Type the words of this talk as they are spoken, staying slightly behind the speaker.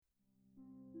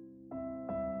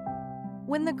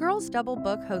When the girls double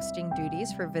book hosting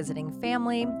duties for visiting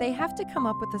family, they have to come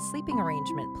up with a sleeping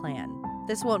arrangement plan.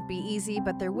 This won't be easy,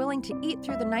 but they're willing to eat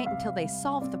through the night until they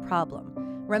solve the problem.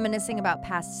 Reminiscing about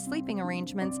past sleeping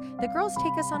arrangements, the girls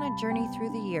take us on a journey through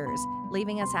the years,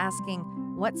 leaving us asking,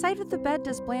 what side of the bed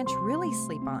does Blanche really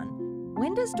sleep on?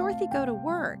 When does Dorothy go to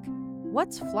work?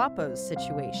 What's Floppo's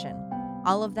situation?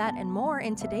 All of that and more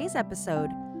in today's episode,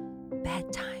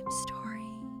 Bedtime Story.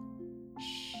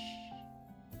 Shh.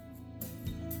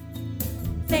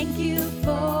 Thank you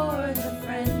for the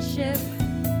friendship.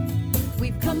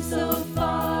 We've come so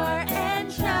far and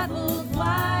traveled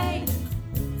wide.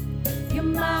 You're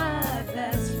my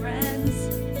best friends.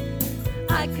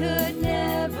 I could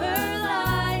never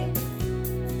lie.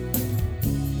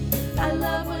 I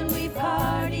love when we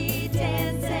party,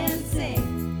 dance and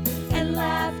sing, and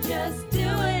laugh just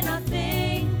doing our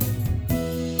thing.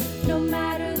 No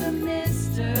matter the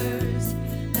misters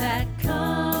that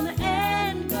come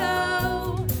and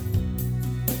go,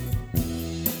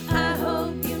 I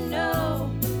hope you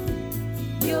know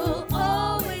you'll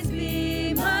always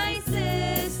be my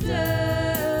sisters.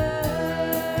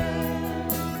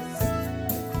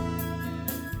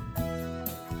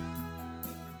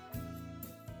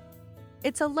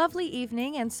 It's a lovely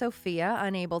evening, and Sophia,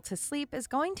 unable to sleep, is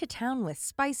going to town with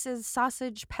spices,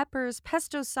 sausage, peppers,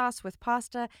 pesto sauce with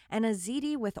pasta, and a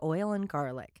ziti with oil and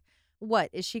garlic. What,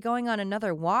 is she going on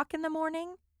another walk in the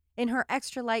morning? In her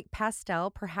extra light pastel,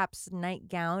 perhaps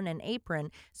nightgown and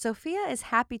apron, Sophia is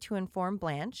happy to inform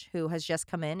Blanche, who has just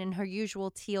come in her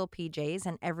usual teal PJs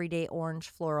and everyday orange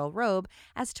floral robe,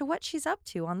 as to what she's up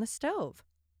to on the stove.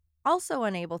 Also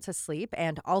unable to sleep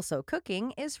and also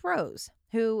cooking is Rose,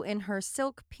 who, in her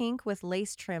silk pink with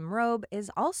lace trim robe, is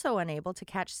also unable to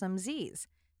catch some Z's.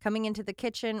 Coming into the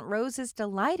kitchen, Rose is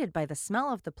delighted by the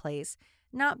smell of the place,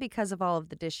 not because of all of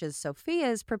the dishes Sophia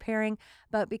is preparing,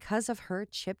 but because of her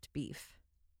chipped beef.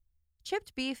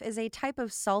 Chipped beef is a type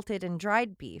of salted and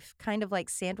dried beef, kind of like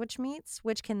sandwich meats,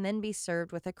 which can then be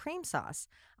served with a cream sauce.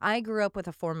 I grew up with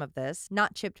a form of this,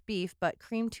 not chipped beef, but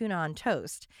cream tuna on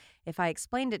toast. If I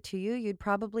explained it to you, you'd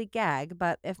probably gag,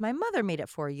 but if my mother made it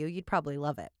for you, you'd probably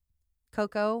love it.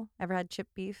 Coco, ever had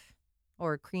chipped beef?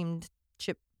 Or creamed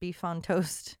chipped beef on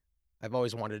toast? I've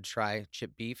always wanted to try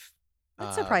chipped beef.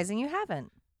 That's surprising you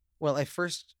haven't. Well, I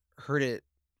first heard it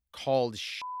called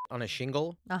on a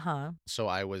shingle, Uh-huh. so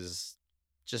I was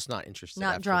just not interested.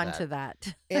 Not after drawn that. to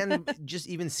that. And just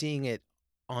even seeing it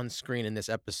on screen in this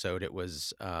episode, it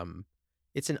was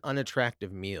it's an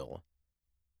unattractive meal.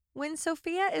 When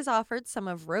Sophia is offered some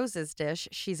of Rose's dish,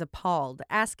 she's appalled,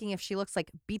 asking if she looks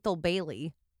like Beetle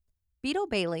Bailey. Beetle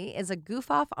Bailey is a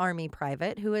goof-off army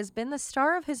private who has been the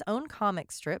star of his own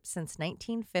comic strip since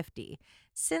 1950.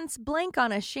 Since blank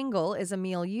on a shingle is a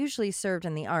meal usually served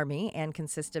in the army and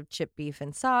consists of chipped beef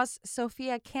and sauce,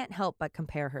 Sophia can't help but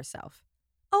compare herself.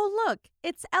 Oh, look,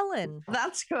 it's Ellen.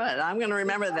 That's good. I'm going to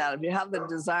remember that. If you have the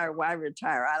desire, why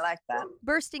retire? I like that.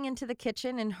 Bursting into the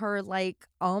kitchen in her,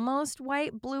 almost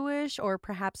white, bluish, or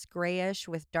perhaps grayish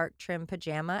with dark trim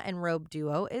pajama and robe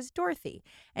duo is Dorothy,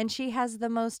 and she has the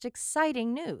most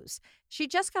exciting news. She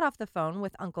just got off the phone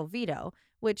with Uncle Vito,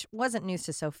 which wasn't news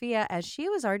to Sophia as she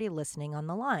was already listening on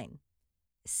the line.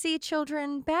 See,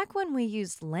 children, back when we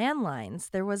used landlines,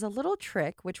 there was a little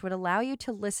trick which would allow you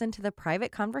to listen to the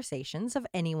private conversations of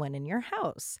anyone in your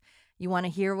house. You want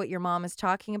to hear what your mom is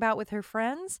talking about with her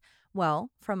friends?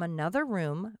 Well, from another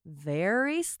room,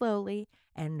 very slowly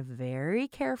and very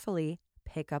carefully,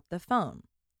 pick up the phone.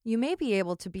 You may be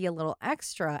able to be a little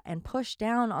extra and push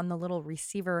down on the little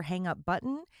receiver hang-up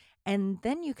button, and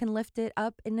then you can lift it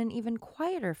up in an even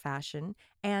quieter fashion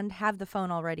and have the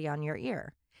phone already on your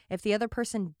ear. If the other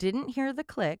person didn't hear the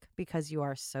click because you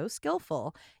are so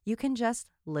skillful, you can just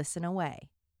listen away.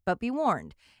 But be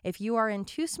warned, if you are in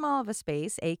too small of a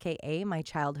space, aka my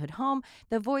childhood home,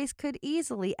 the voice could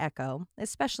easily echo,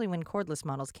 especially when cordless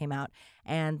models came out,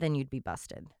 and then you'd be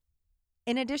busted.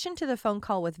 In addition to the phone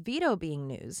call with Vito being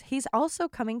news, he's also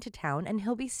coming to town and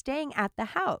he'll be staying at the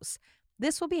house.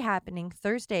 This will be happening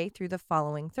Thursday through the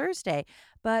following Thursday,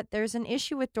 but there's an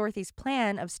issue with Dorothy's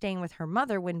plan of staying with her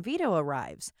mother when Vito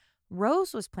arrives.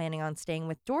 Rose was planning on staying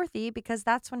with Dorothy because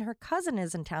that's when her cousin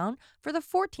is in town for the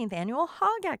 14th annual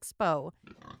Hog Expo.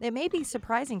 It may be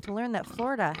surprising to learn that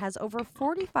Florida has over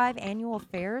 45 annual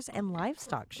fairs and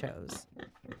livestock shows.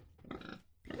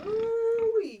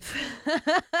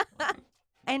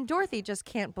 And Dorothy just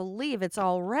can't believe it's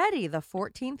already the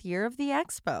 14th year of the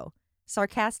expo.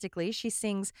 Sarcastically, she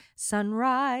sings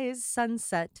Sunrise,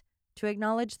 Sunset to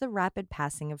acknowledge the rapid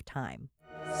passing of time.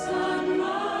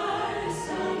 Sunrise,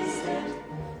 sunset,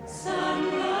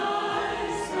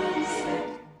 sunrise, sunset.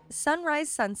 Sunrise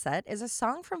Sunset is a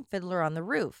song from Fiddler on the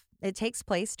Roof. It takes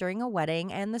place during a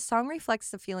wedding, and the song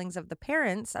reflects the feelings of the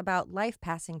parents about life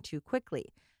passing too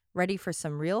quickly. Ready for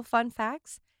some real fun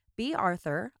facts? B.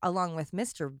 Arthur, along with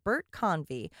Mr. Bert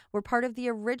Convy, were part of the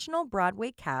original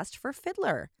Broadway cast for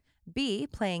Fiddler. B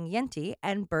playing Yenti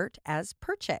and Bert as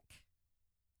Perchik.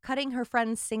 Cutting her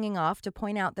friends singing off to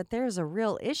point out that there is a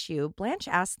real issue, Blanche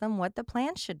asks them what the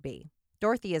plan should be.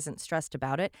 Dorothy isn't stressed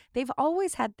about it. They've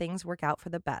always had things work out for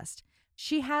the best.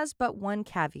 She has but one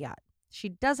caveat. She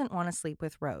doesn't want to sleep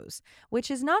with Rose, which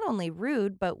is not only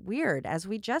rude but weird, as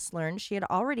we just learned she had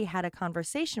already had a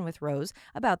conversation with Rose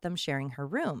about them sharing her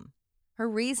room. Her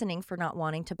reasoning for not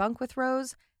wanting to bunk with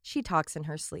Rose: she talks in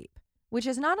her sleep, which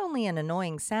is not only an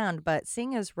annoying sound, but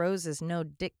seeing as Rose is no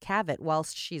Dick Cavett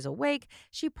whilst she's awake,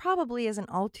 she probably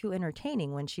isn't all too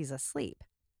entertaining when she's asleep.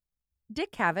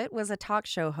 Dick Cavett was a talk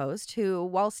show host who,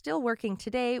 while still working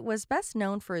today, was best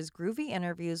known for his groovy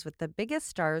interviews with the biggest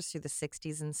stars through the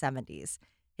 60s and 70s.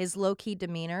 His low-key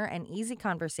demeanor and easy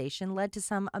conversation led to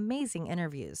some amazing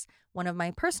interviews, one of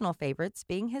my personal favorites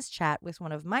being his chat with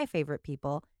one of my favorite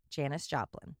people, Janis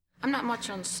Joplin. I'm not much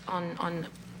on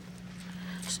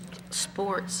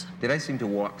sports. Did I seem to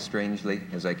walk strangely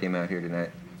as I came out here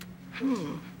tonight?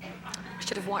 I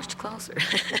should have watched closer.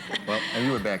 Well, and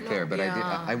you were back there, but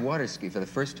yeah. I water ski for the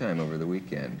first time over the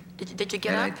weekend. Did you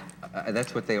get And up?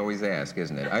 that's what they always ask,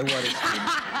 isn't it? I water skied.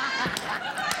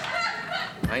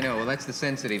 I know, well, that's the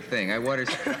sensitive thing. I water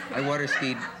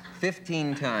skied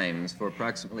 15 times for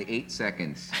approximately 8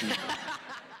 seconds.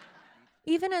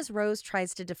 Even as Rose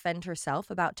tries to defend herself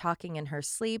about talking in her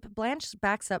sleep, Blanche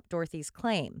backs up Dorothy's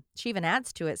claim. She even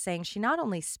adds to it, saying she not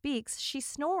only speaks, she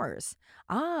snores.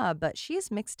 But she's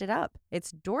mixed it up.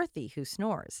 It's Dorothy who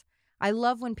snores. I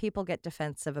love when people get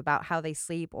defensive about how they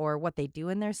sleep or what they do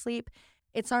in their sleep.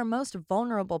 It's our most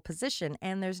vulnerable position,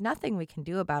 and there's nothing we can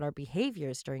do about our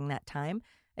behaviors during that time.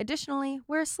 Additionally,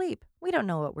 we're asleep. We don't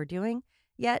know what we're doing.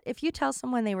 Yet, if you tell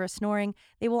someone they were snoring,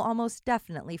 they will almost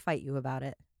definitely fight you about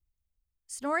it.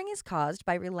 Snoring is caused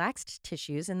by relaxed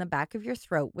tissues in the back of your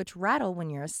throat, which rattle when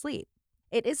you're asleep.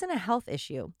 It isn't a health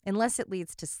issue unless it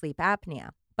leads to sleep apnea,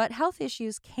 but health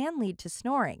issues can lead to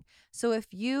snoring. So if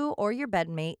you or your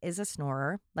bedmate is a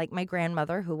snorer, like my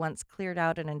grandmother who once cleared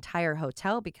out an entire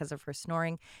hotel because of her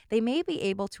snoring, they may be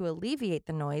able to alleviate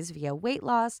the noise via weight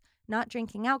loss, not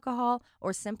drinking alcohol,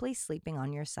 or simply sleeping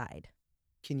on your side.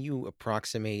 Can you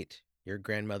approximate your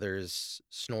grandmother's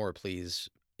snore, please,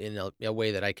 in a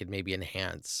way that I could maybe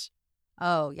enhance?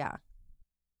 Oh, yeah.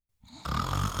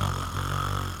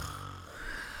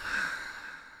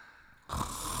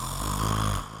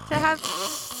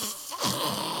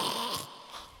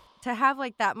 To have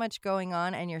like that much going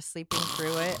on and you're sleeping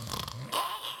through it.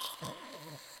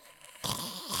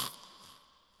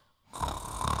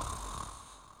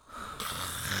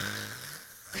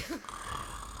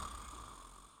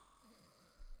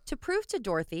 To prove to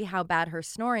Dorothy how bad her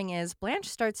snoring is, Blanche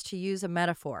starts to use a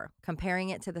metaphor, comparing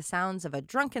it to the sounds of a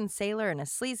drunken sailor in a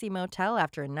sleazy motel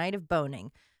after a night of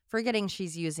boning. Forgetting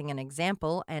she's using an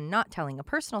example and not telling a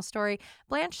personal story,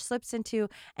 Blanche slips into,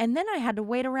 "And then I had to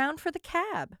wait around for the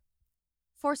cab."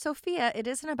 For Sophia, it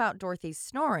isn't about Dorothy's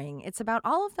snoring, it's about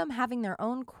all of them having their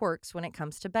own quirks when it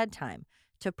comes to bedtime.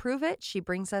 To prove it, she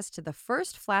brings us to the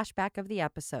first flashback of the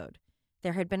episode.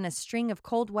 There had been a string of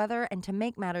cold weather, and to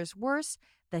make matters worse,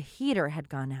 the heater had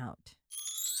gone out.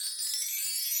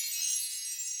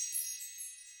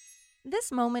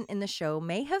 This moment in the show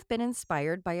may have been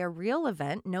inspired by a real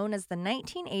event known as the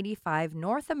 1985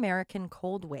 North American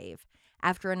Cold Wave.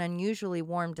 After an unusually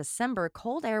warm December,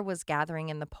 cold air was gathering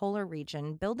in the polar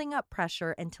region, building up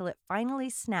pressure until it finally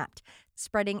snapped,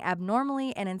 spreading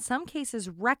abnormally and in some cases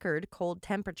record cold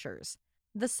temperatures.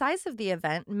 The size of the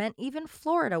event meant even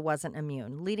Florida wasn't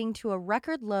immune, leading to a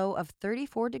record low of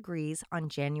 34 degrees on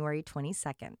January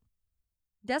 22nd.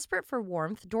 Desperate for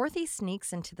warmth, Dorothy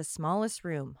sneaks into the smallest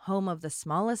room, home of the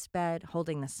smallest bed,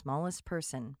 holding the smallest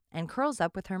person, and curls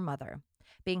up with her mother.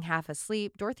 Being half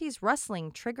asleep, Dorothy's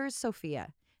rustling triggers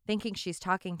Sophia. Thinking she's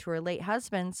talking to her late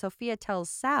husband, Sophia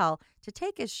tells Sal to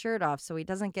take his shirt off so he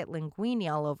doesn't get linguine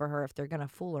all over her if they're going to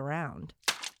fool around.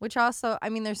 Which also,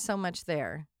 there's so much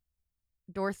there.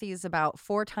 Dorothy is about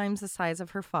 4 times the size of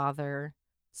her father.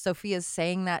 Sophia's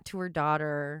saying that to her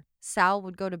daughter. Sal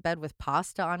would go to bed with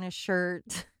pasta on his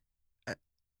shirt.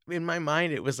 In my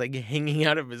mind, it was like hanging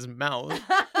out of his mouth.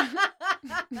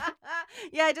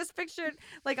 Yeah, I just pictured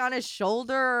like on his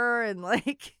shoulder and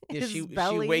like his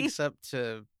belly. She wakes up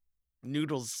to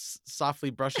noodles softly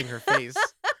brushing her face.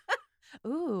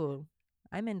 Ooh,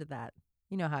 I'm into that.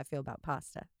 You know how I feel about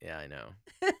pasta. Yeah, I know.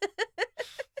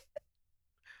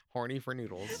 Horny for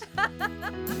noodles.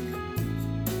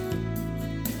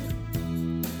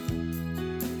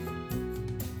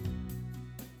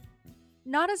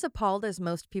 Not as appalled as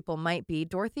most people might be,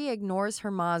 Dorothy ignores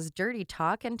her ma's dirty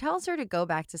talk and tells her to go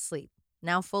back to sleep.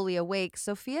 Now fully awake,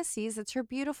 Sophia sees it's her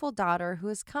beautiful daughter who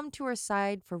has come to her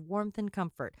side for warmth and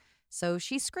comfort, so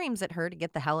she screams at her to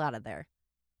get the hell out of there.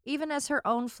 Even as her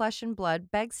own flesh and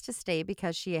blood begs to stay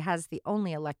because she has the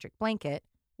only electric blanket,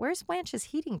 where's Blanche's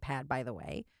heating pad, by the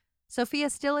way? Sophia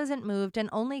still isn't moved and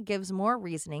only gives more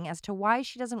reasoning as to why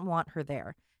she doesn't want her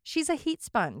there. She's a heat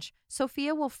sponge.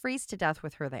 Sophia will freeze to death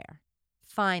with her there.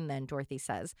 Fine then, Dorothy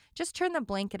says. Just turn the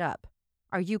blanket up.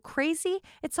 Are you crazy?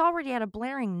 It's already at a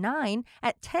blaring 9.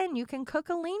 At 10, you can cook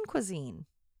a lean cuisine.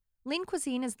 Lean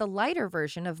cuisine is the lighter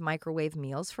version of microwave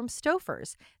meals from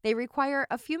Stouffer's. They require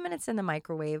a few minutes in the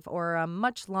microwave or a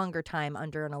much longer time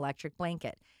under an electric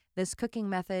blanket. This cooking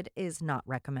method is not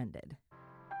recommended.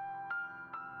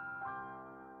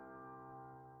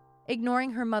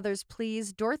 Ignoring her mother's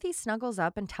pleas, Dorothy snuggles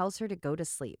up and tells her to go to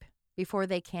sleep. Before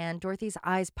they can, Dorothy's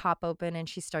eyes pop open and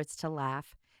she starts to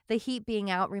laugh. The heat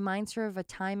being out reminds her of a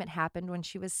time it happened when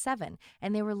she was 7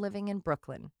 and they were living in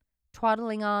Brooklyn.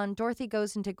 Twaddling on, Dorothy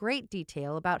goes into great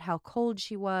detail about how cold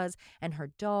she was and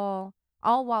her doll,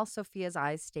 all while Sophia's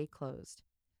eyes stay closed.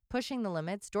 Pushing the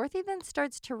limits, Dorothy then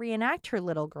starts to reenact her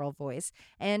little girl voice,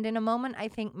 and in a moment I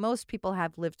think most people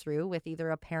have lived through with either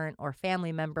a parent or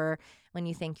family member when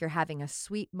you think you're having a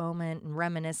sweet moment and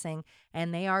reminiscing,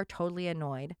 and they are totally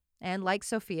annoyed, and like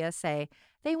Sophia say,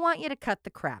 they want you to cut the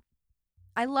crap.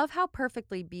 I love how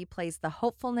perfectly Bea plays the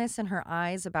hopefulness in her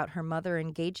eyes about her mother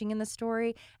engaging in the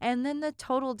story, and then the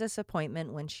total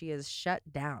disappointment when she is shut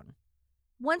down.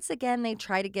 Once again, they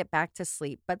try to get back to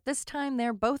sleep, but this time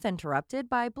they're both interrupted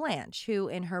by Blanche, who,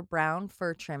 in her brown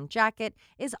fur-trimmed jacket,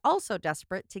 is also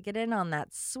desperate to get in on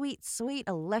that sweet, sweet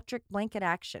electric blanket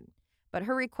action. But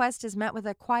her request is met with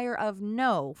a choir of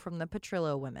no from the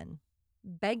Petrillo women.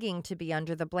 Begging to be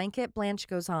under the blanket, Blanche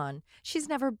goes on. She's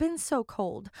never been so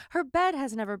cold. Her bed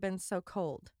has never been so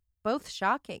cold. Both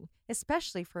shocking,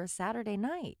 especially for a Saturday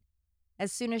night.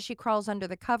 As soon as she crawls under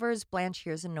the covers, Blanche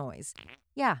hears a noise.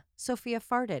 Yeah, Sophia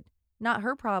farted. Not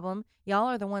her problem. Y'all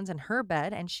are the ones in her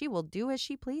bed, and she will do as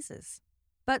she pleases.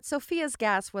 But Sophia's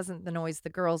gas wasn't the noise the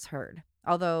girls heard,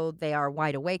 although they are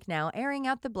wide awake now, airing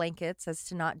out the blankets as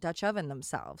to not Dutch oven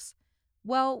themselves.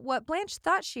 Well, what Blanche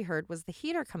thought she heard was the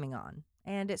heater coming on,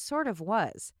 and it sort of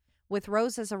was. With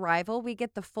Rose's arrival, we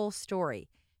get the full story.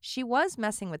 She was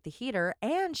messing with the heater,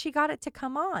 and she got it to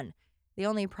come on. The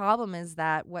only problem is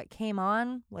that what came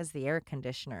on was the air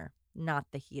conditioner, not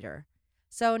the heater.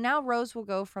 So now Rose will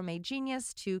go from a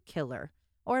genius to killer.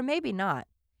 Or maybe not.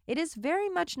 It is very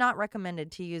much not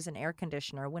recommended to use an air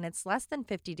conditioner when it's less than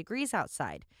 50 degrees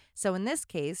outside. So in this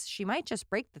case, she might just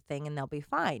break the thing and they'll be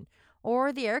fine.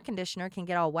 Or the air conditioner can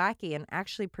get all wacky and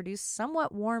actually produce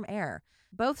somewhat warm air.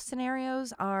 Both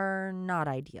scenarios are not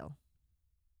ideal.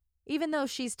 Even though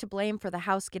she's to blame for the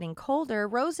house getting colder,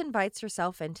 Rose invites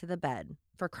herself into the bed.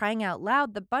 For crying out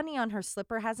loud, the bunny on her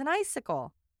slipper has an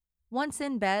icicle. Once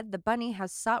in bed, the bunny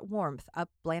has sought warmth up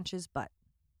Blanche's butt.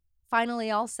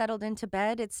 Finally all settled into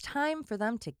bed, it's time for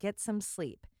them to get some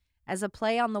sleep. As a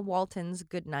play on the Waltons'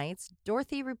 Good Nights,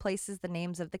 Dorothy replaces the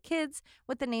names of the kids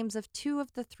with the names of 2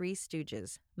 of the 3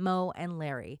 Stooges, Moe and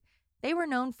Larry. They were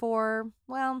known for,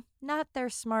 well, not their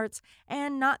smarts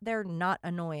and not their not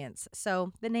annoyance,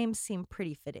 so the names seem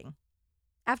pretty fitting.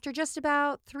 After just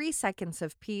about 3 seconds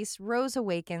of peace, Rose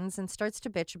awakens and starts to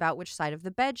bitch about which side of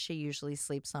the bed she usually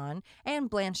sleeps on, and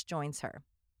Blanche joins her.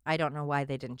 I don't know why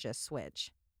they didn't just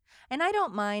switch. And I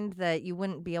don't mind that you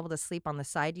wouldn't be able to sleep on the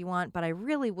side you want, but I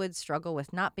really would struggle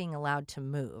with not being allowed to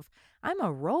move. I'm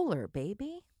a roller,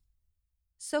 baby.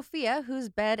 Sophia, whose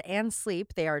bed and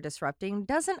sleep they are disrupting,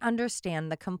 doesn't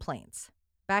understand the complaints.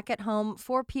 Back at home,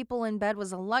 4 people in bed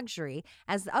was a luxury,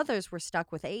 as the others were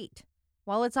stuck with 8.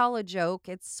 While it's all a joke,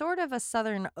 it's sort of a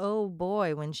southern oh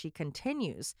boy when she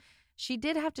continues. She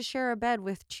did have to share a bed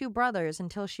with 2 brothers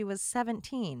until she was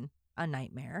 17, a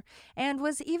nightmare, and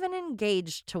was even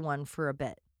engaged to one for a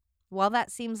bit. While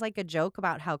that seems like a joke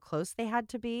about how close they had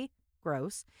to be,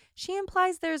 gross, she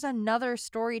implies there's another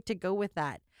story to go with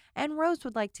that, and Rose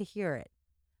would like to hear it.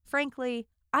 Frankly,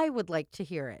 I would like to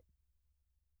hear it.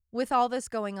 With all this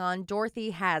going on, Dorothy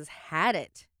has had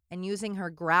it. And using her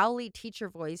growly teacher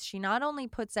voice, she not only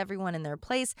puts everyone in their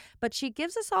place, but she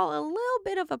gives us all a little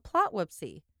bit of a plot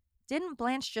whoopsie. Didn't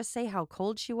Blanche just say how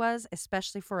cold she was,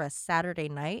 especially for a Saturday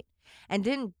night? And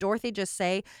didn't Dorothy just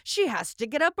say she has to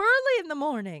get up early in the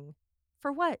morning?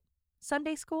 For what?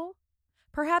 Sunday school?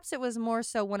 Perhaps it was more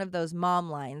so one of those mom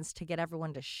lines to get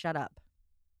everyone to shut up.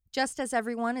 Just as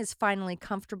everyone is finally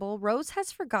comfortable, Rose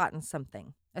has forgotten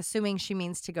something. Assuming she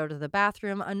means to go to the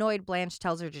bathroom, annoyed Blanche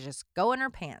tells her to just go in her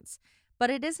pants. But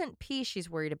it isn't pee she's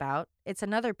worried about, it's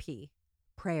another P.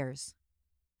 Prayers.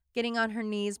 Getting on her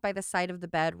knees by the side of the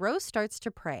bed, Rose starts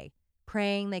to pray.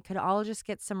 Praying they could all just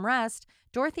get some rest,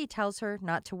 Dorothy tells her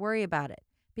not to worry about it.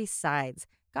 Besides,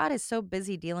 God is so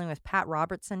busy dealing with Pat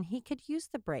Robertson, he could use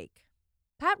the break.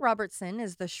 Pat Robertson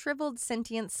is the shriveled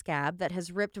sentient scab that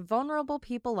has ripped vulnerable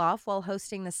people off while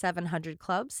hosting the 700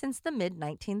 Club since the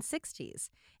mid-1960s.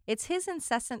 It's his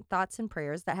incessant thoughts and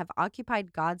prayers that have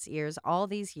occupied God's ears all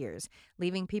these years,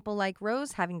 leaving people like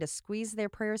Rose having to squeeze their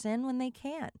prayers in when they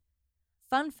can.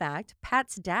 Fun fact,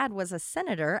 Pat's dad was a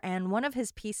senator, and one of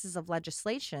his pieces of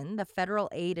legislation, the Federal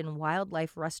Aid and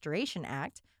Wildlife Restoration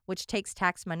Act, which takes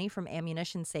tax money from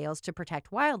ammunition sales to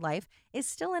protect wildlife, is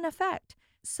still in effect.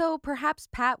 So perhaps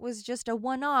Pat was just a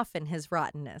one-off in his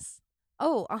rottenness.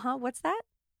 Oh, what's that?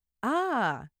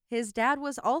 His dad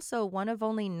was also one of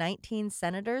only 19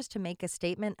 senators to make a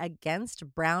statement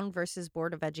against Brown versus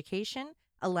Board of Education,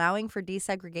 allowing for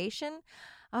desegregation.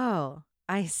 Oh,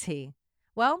 I see.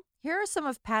 Well, here are some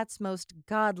of Pat's most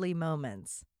godly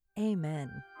moments.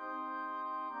 Amen.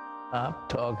 I'm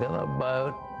talking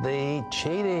about the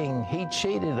cheating. He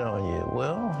cheated on you.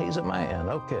 Well, he's a man.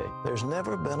 Okay. There's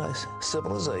never been a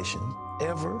civilization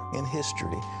ever in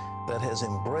history that has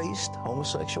embraced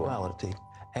homosexuality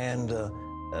and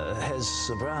has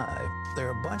survived. There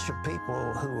are a bunch of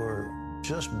people who are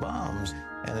just bums,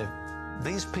 and if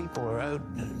these people are out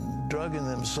drugging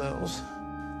themselves,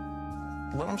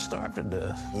 let them starve to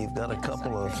death. You've got a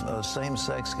couple of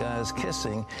same-sex guys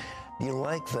kissing. You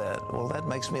like that? Well, that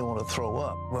makes me want to throw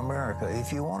up. America,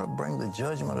 if you want to bring the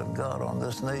judgment of God on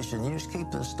this nation, you just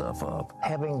keep this stuff up.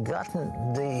 Having gotten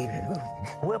the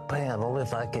whip handle,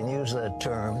 if I can use that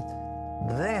term,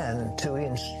 then to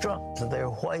instruct their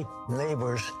white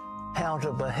neighbors how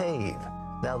to behave.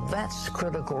 Now that's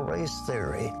critical race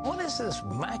theory. What is this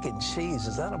mac and cheese?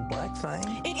 Is that a black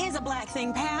thing? It is a black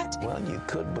thing, Pat. Well, you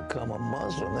could become a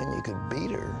Muslim, then you could beat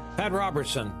her. Pat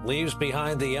Robertson leaves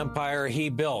behind the empire he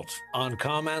built on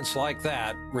comments like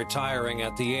that, retiring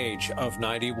at the age of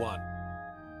 91.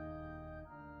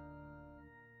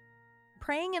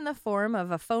 Praying in the form of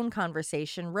a phone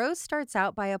conversation, Rose starts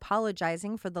out by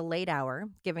apologizing for the late hour,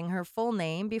 giving her full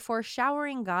name before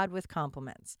showering God with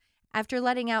compliments. After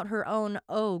letting out her own,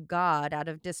 "Oh God," out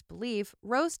of disbelief,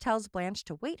 Rose tells Blanche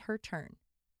to wait her turn.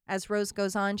 As Rose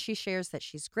goes on, she shares that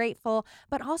she's grateful,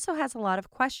 but also has a lot of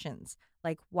questions,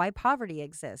 like why poverty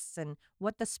exists and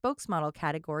what the spokesmodel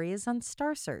category is on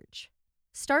Star Search.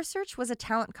 Star Search was a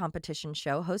talent competition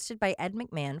show hosted by Ed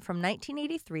McMahon from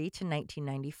 1983 to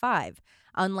 1995.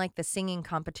 Unlike the singing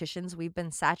competitions we've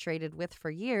been saturated with for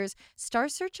years, Star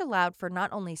Search allowed for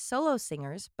not only solo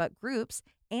singers, but groups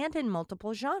and in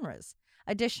multiple genres.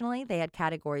 Additionally, they had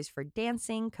categories for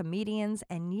dancing, comedians,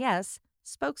 and yes,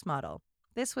 spokesmodel.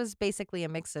 This was basically a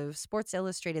mix of Sports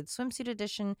Illustrated swimsuit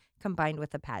edition combined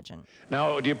with a pageant.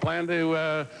 Now, do you plan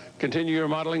to continue your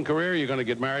modeling career? Or are you going to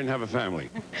get married and have a family?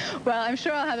 Well, I'm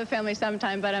sure I'll have a family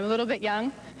sometime, but I'm a little bit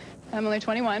young. I'm only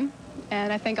 21,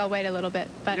 and I think I'll wait a little bit.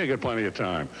 But You'll get plenty of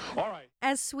time. All right.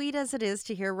 As sweet as it is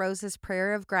to hear Rose's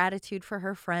prayer of gratitude for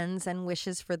her friends and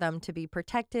wishes for them to be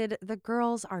protected, the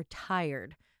girls are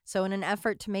tired. So in an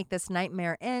effort to make this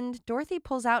nightmare end, Dorothy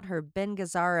pulls out her Ben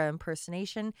Gazzara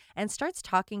impersonation and starts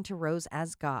talking to Rose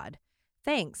as God.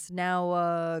 Thanks,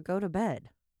 now go to bed.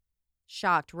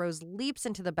 Shocked, Rose leaps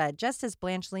into the bed just as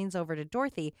Blanche leans over to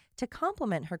Dorothy to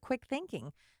compliment her quick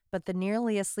thinking. But the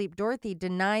nearly asleep Dorothy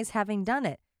denies having done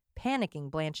it,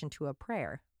 panicking Blanche into a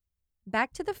prayer.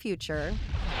 Back to the future.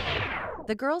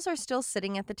 The girls are still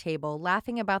sitting at the table,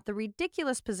 laughing about the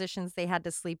ridiculous positions they had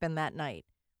to sleep in that night.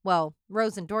 Well,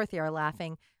 Rose and Dorothy are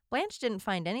laughing. Blanche didn't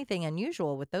find anything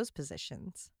unusual with those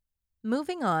positions.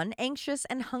 Moving on, anxious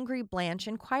and hungry Blanche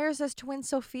inquires as to when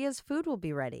Sophia's food will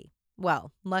be ready.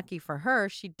 Well, lucky for her,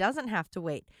 she doesn't have to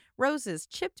wait. Rose's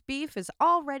chipped beef is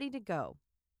all ready to go.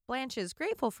 Blanche is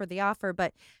grateful for the offer,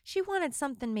 but she wanted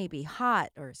something maybe hot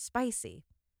or spicy.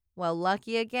 Well,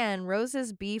 lucky again,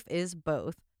 Rose's beef is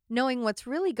both. Knowing what's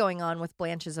really going on with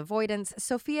Blanche's avoidance,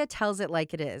 Sophia tells it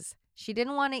like it is. She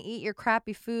didn't want to eat your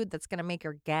crappy food that's going to make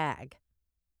her gag.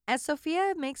 As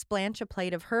Sophia makes Blanche a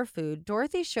plate of her food,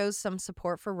 Dorothy shows some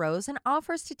support for Rose and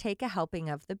offers to take a helping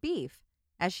of the beef.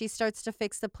 As she starts to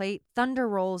fix the plate, thunder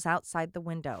rolls outside the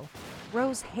window.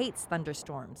 Rose hates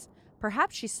thunderstorms.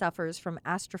 Perhaps she suffers from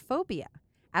astrophobia.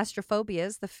 Astrophobia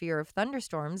is the fear of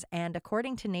thunderstorms, and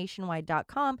according to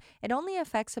Nationwide.com, it only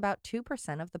affects about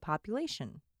 2% of the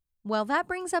population. Well, that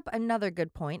brings up another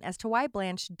good point as to why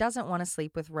Blanche doesn't want to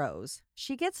sleep with Rose.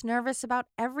 She gets nervous about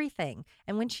everything,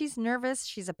 and when she's nervous,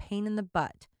 she's a pain in the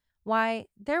butt. Why,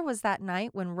 there was that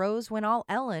night when Rose went all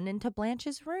Ellen into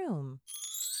Blanche's room.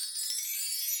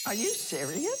 Are you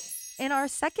serious? In our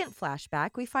second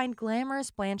flashback, we find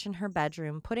glamorous Blanche in her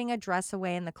bedroom, putting a dress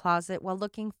away in the closet while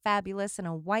looking fabulous in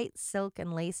a white silk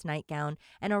and lace nightgown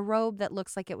and a robe that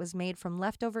looks like it was made from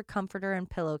leftover comforter and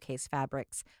pillowcase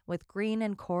fabrics, with green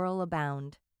and coral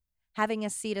abound. Having a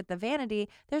seat at the vanity,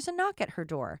 there's a knock at her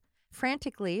door.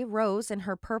 Frantically, Rose in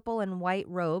her purple and white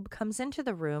robe comes into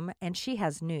the room and she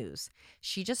has news.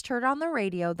 She just heard on the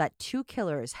radio that 2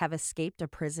 killers have escaped a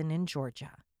prison in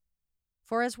Georgia.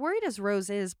 For as worried as Rose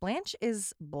is, Blanche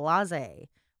is blasé.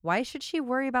 Why should she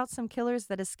worry about some killers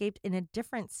that escaped in a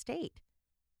different state?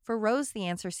 For Rose, the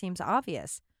answer seems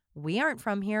obvious. We aren't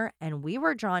from here, and we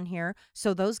were drawn here,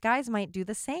 so those guys might do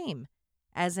the same.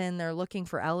 As in, they're looking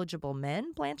for eligible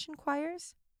men, Blanche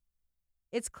inquires.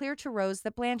 It's clear to Rose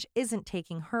that Blanche isn't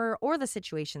taking her or the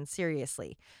situation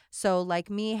seriously. So, like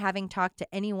me having talked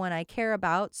to anyone I care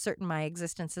about, certain my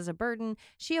existence is a burden,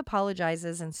 she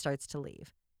apologizes and starts to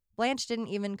leave. Blanche didn't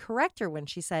even correct her when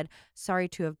she said, "Sorry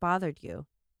to have bothered you,"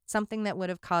 something that would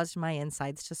have caused my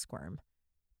insides to squirm.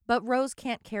 But Rose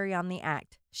can't carry on the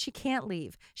act. She can't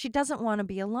leave. She doesn't want to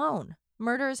be alone.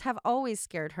 Murders have always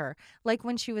scared her, like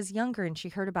when she was younger and she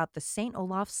heard about the St.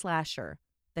 Olaf slasher,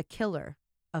 the killer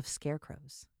of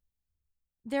scarecrows.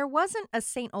 There wasn't a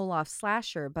St. Olaf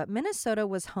slasher, but Minnesota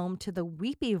was home to the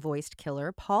weepy-voiced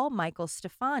killer Paul Michael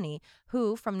Stefani,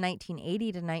 who, from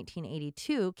 1980 to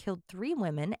 1982, killed 3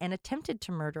 women and attempted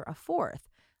to murder a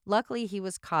 4th. Luckily, he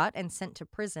was caught and sent to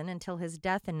prison until his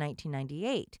death in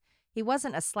 1998. He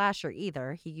wasn't a slasher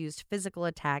either. He used physical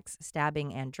attacks,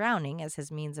 stabbing, and drowning as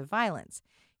his means of violence.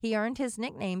 He earned his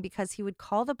nickname because he would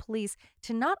call the police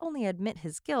to not only admit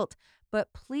his guilt,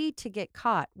 but plead to get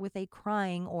caught with a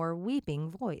crying or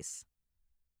weeping voice.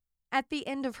 At the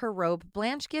end of her rope,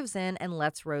 Blanche gives in and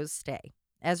lets Rose stay.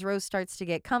 As Rose starts to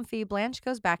get comfy, Blanche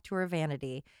goes back to her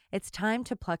vanity. It's time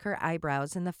to pluck her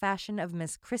eyebrows in the fashion of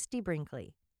Miss Christy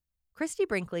Brinkley. Christy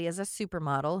Brinkley is a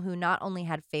supermodel who not only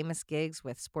had famous gigs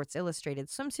with Sports Illustrated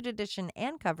Swimsuit Edition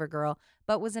and CoverGirl,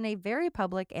 but was in a very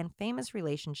public and famous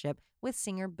relationship with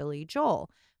singer Billy Joel,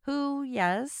 who,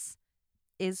 yes,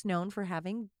 is known for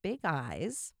having big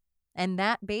eyes. And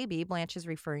that baby Blanche is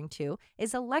referring to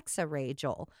is Alexa Ray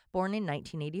Joel, born in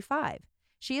 1985.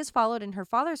 She has followed in her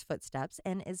father's footsteps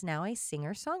and is now a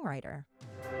singer-songwriter.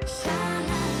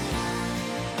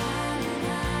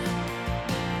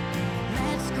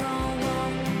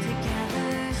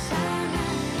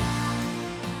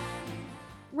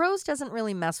 Rose doesn't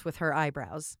really mess with her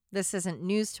eyebrows. This isn't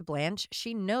news to Blanche.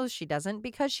 She knows she doesn't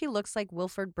because she looks like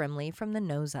Wilford Brimley from The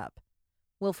Nose Up.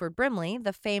 Wilford Brimley,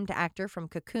 the famed actor from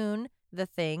Cocoon, The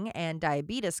Thing, and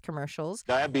Diabetes commercials,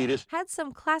 had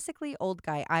some classically old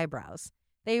guy eyebrows.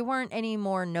 They weren't any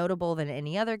more notable than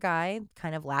any other guy,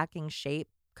 kind of lacking shape,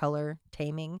 color,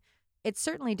 taming. It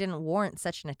certainly didn't warrant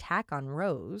such an attack on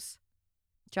Rose.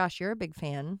 Josh, you're a big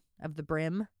fan of The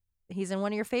Brim. He's in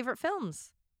one of your favorite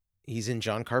films. He's in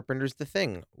John Carpenter's The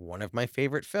Thing, one of my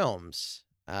favorite films.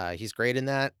 He's great in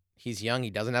that. He's young. He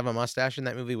doesn't have a mustache in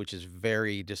that movie, which is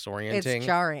very disorienting. It's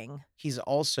jarring. He's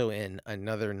also in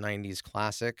another 90s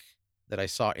classic that I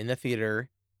saw in the theater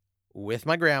with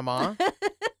my grandma.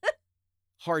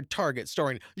 Hard Target,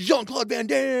 starring Jean-Claude Van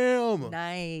Damme.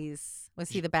 Nice. Was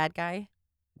he the bad guy?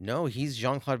 No, he's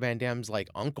Jean-Claude Van Damme's like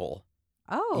uncle.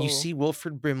 Oh. You see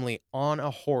Wilford Brimley on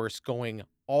a horse going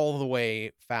all the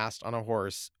way fast on a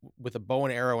horse with a bow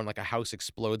and arrow and like a house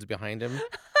explodes behind him.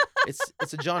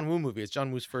 It's a John Woo movie. It's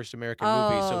John Woo's first American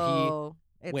movie. So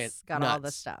he went got nuts. all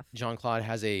the stuff. Jean-Claude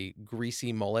has a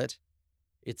greasy mullet.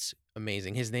 It's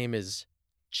amazing. His name is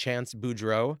Chance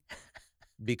Boudreaux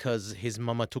because his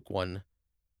mama took one.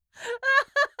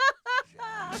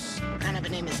 What kind of a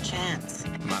name is Chance?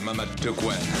 My mama took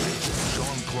one.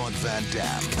 Jean-Claude Van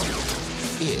Damme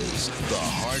is the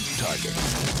hard target.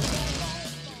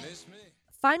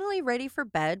 Finally ready for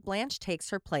bed, Blanche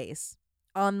takes her place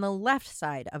on the left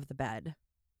side of the bed.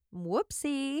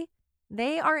 Whoopsie.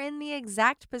 They are in the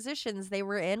exact positions they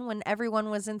were in when everyone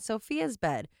was in Sophia's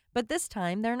bed, but this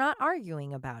time they're not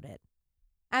arguing about it.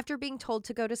 After being told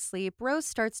to go to sleep, Rose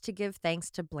starts to give thanks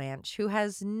to Blanche, who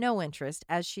has no interest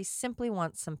as she simply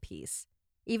wants some peace.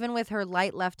 Even with her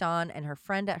light left on and her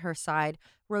friend at her side,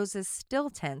 Rose is still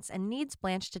tense and needs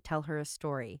Blanche to tell her a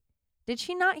story. Did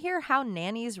she not hear how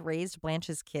nannies raised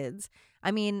Blanche's kids?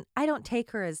 I mean, I don't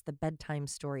take her as the bedtime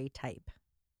story type.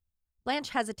 Blanche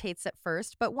hesitates at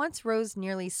first, but once Rose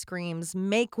nearly screams,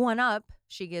 "Make one up,"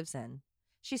 she gives in.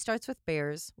 She starts with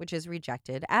bears, which is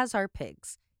rejected, as are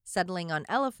pigs. Settling on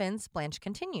elephants, Blanche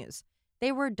continues.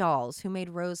 They were dolls who made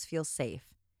Rose feel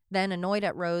safe. Then, annoyed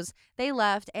at Rose, they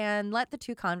left and let the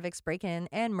two convicts break in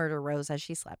and murder Rose as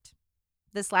she slept.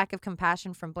 This lack of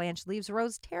compassion from Blanche leaves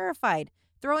Rose terrified.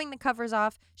 Throwing the covers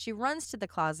off, she runs to the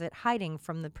closet, hiding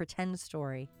from the pretend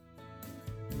story.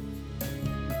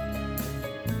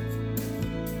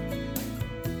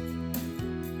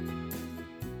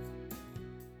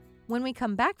 When we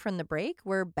come back from the break,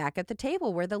 we're back at the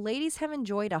table where the ladies have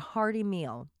enjoyed a hearty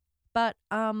meal. But,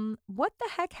 what the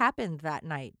heck happened that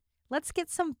night? Let's get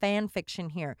some fan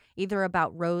fiction here, either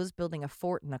about Rose building a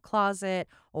fort in a closet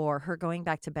or her going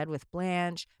back to bed with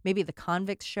Blanche. Maybe the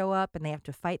convicts show up and they have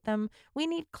to fight them. We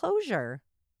need closure.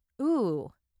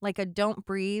 Ooh, like a Don't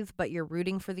Breathe, but you're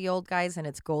rooting for the old guys and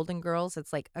it's Golden Girls.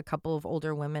 It's like a couple of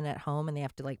older women at home and they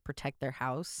have to like protect their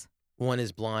house. One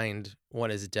is blind, one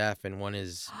is deaf, and one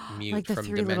is mute like the from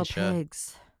Three dementia. Little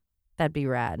Pigs. That'd be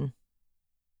rad.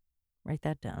 Write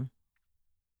that down.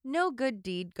 No good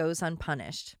deed goes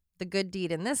unpunished. The good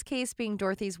deed in this case being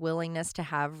Dorothy's willingness to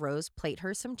have Rose plate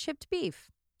her some chipped beef.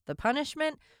 The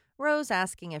punishment, Rose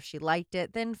asking if she liked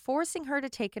it, then forcing her to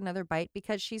take another bite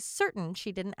because she's certain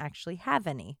she didn't actually have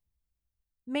any.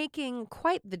 Making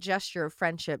quite the gesture of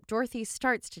friendship, Dorothy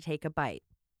starts to take a bite.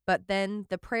 But then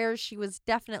the prayers she was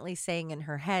definitely saying in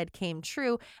her head came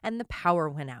true and the power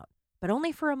went out. But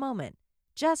only for a moment.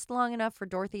 Just long enough for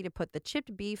Dorothy to put the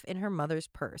chipped beef in her mother's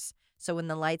purse, so when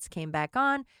the lights came back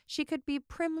on, she could be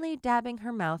primly dabbing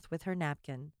her mouth with her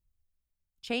napkin.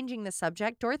 Changing the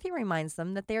subject, Dorothy reminds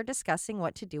them that they are discussing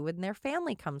what to do when their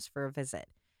family comes for a visit.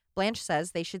 Blanche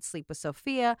says they should sleep with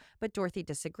Sophia, but Dorothy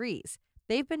disagrees.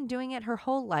 They've been doing it her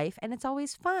whole life, and it's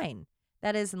always fine.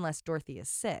 That is, unless Dorothy is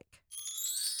sick.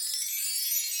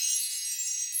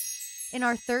 In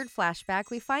our third flashback,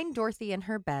 we find Dorothy in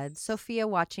her bed, Sophia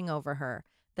watching over her.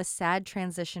 The sad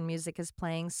transition music is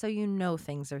playing, so you know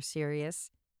things are serious.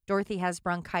 Dorothy has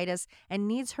bronchitis and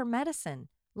needs her medicine.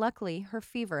 Luckily, her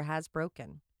fever has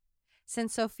broken.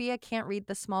 Since Sophia can't read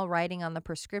the small writing on the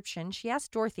prescription, she asks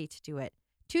Dorothy to do it,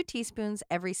 2 teaspoons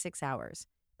every 6 hours.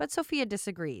 But Sophia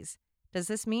disagrees. Does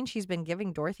this mean she's been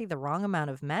giving Dorothy the wrong amount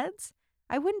of meds?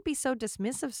 I wouldn't be so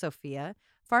dismissive, Sophia.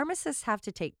 Pharmacists have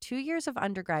to take 2 years of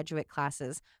undergraduate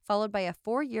classes, followed by a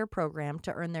 4-year program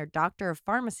to earn their Doctor of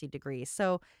Pharmacy degree,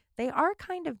 so they are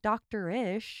kind of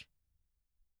doctor-ish.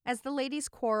 As the ladies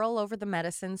quarrel over the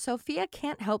medicine, Sophia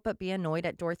can't help but be annoyed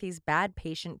at Dorothy's bad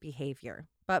patient behavior.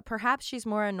 But perhaps she's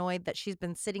more annoyed that she's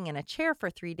been sitting in a chair for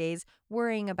 3 days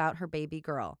worrying about her baby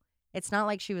girl. It's not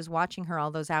like she was watching her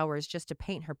all those hours just to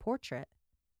paint her portrait.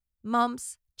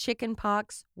 Mumps, chicken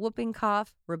pox, whooping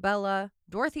cough, rubella.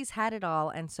 Dorothy's had it all,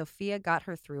 and Sophia got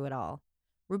her through it all.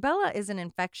 Rubella is an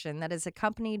infection that is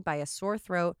accompanied by a sore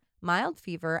throat, mild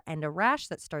fever, and a rash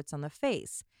that starts on the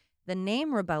face. The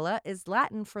name rubella is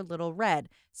Latin for little red,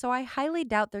 so I highly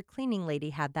doubt their cleaning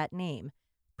lady had that name.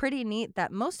 Pretty neat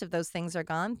that most of those things are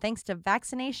gone thanks to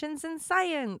vaccinations and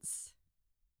science.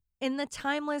 In the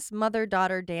timeless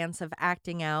mother-daughter dance of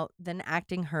acting out, then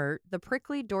acting hurt, the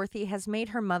prickly Dorothy has made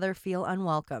her mother feel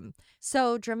unwelcome.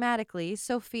 So, dramatically,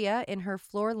 Sophia, in her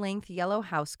floor-length yellow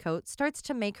housecoat, starts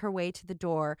to make her way to the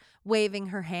door, waving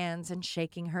her hands and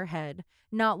shaking her head.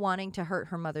 Not wanting to hurt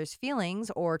her mother's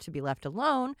feelings or to be left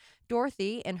alone,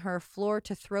 Dorothy, in her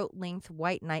floor-to-throat-length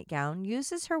white nightgown,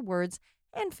 uses her words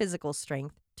and physical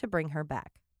strength to bring her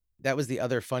back. That was the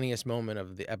other funniest moment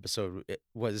of the episode. It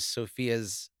was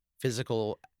Sophia's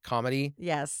physical comedy.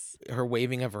 Yes. Her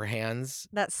waving of her hands.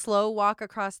 That slow walk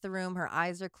across the room, her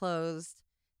eyes are closed,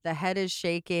 the head is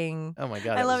shaking. Oh my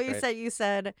God. I love what you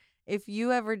said, if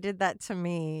you ever did that to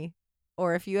me,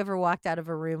 or if you ever walked out of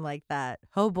a room like that,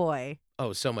 oh boy.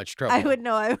 Oh, so much trouble. I would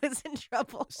know I was in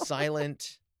trouble.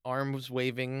 Silent, arms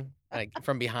waving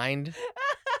from behind.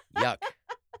 Yuck.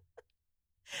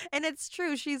 And it's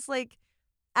true. She's like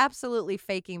absolutely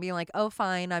faking, being like, oh,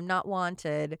 fine, I'm not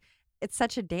wanted. It's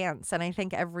such a dance. And I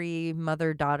think every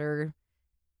mother-daughter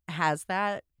has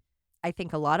that. I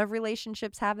think a lot of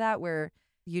relationships have that where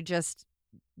you just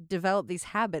develop these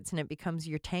habits and it becomes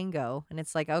your tango. And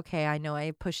it's like, okay, I know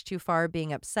I pushed too far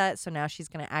being upset. So now she's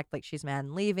going to act like she's mad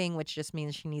and leaving, which just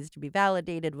means she needs to be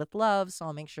validated with love. So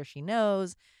I'll make sure she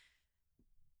knows.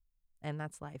 And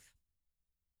that's life.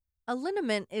 A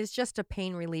liniment is just a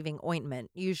pain-relieving ointment,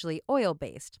 usually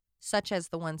oil-based, such as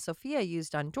the one Sophia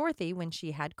used on Dorothy when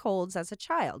she had colds as a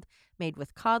child, made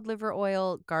with cod liver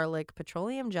oil, garlic,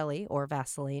 petroleum jelly, or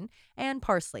Vaseline, and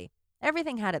parsley.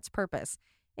 Everything had its purpose,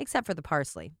 except for the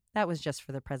parsley. That was just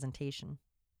for the presentation.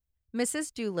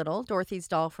 Mrs. Doolittle, Dorothy's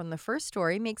doll from the first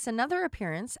story, makes another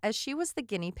appearance as she was the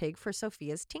guinea pig for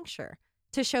Sophia's tincture.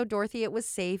 To show Dorothy it was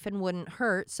safe and wouldn't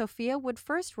hurt, Sophia would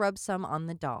first rub some on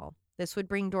the doll. This would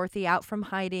bring Dorothy out from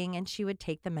hiding, and she would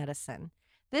take the medicine.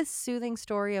 This soothing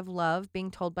story of love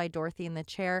being told by Dorothy in the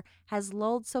chair has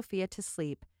lulled Sophia to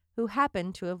sleep, who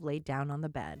happened to have laid down on the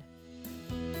bed.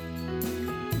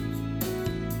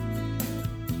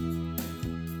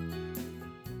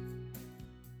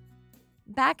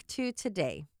 Back to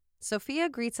today. Sophia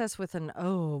greets us with an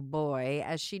 "oh boy"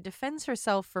 as she defends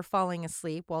herself for falling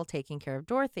asleep while taking care of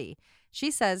Dorothy. She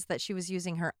says that she was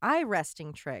using her eye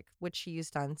resting trick, which she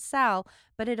used on Sal,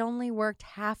 but it only worked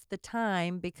half the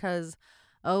time because,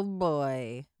 oh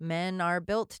boy, men are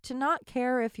built to not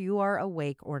care if you are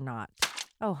awake or not.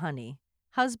 Oh honey,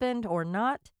 husband or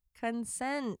not,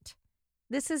 consent.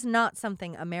 This is not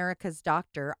something America's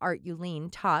doctor, Art Uleen,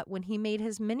 taught when he made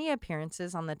his many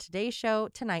appearances on The Today Show,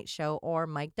 Tonight Show, or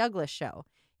Mike Douglas Show.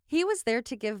 He was there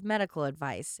to give medical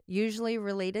advice, usually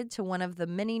related to one of the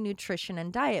many nutrition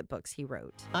and diet books he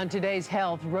wrote. On today's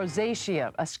health,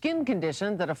 rosacea, a skin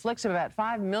condition that afflicts about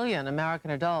 5 million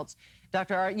American adults.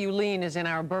 Dr. Art Uleen is in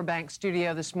our Burbank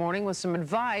studio this morning with some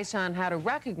advice on how to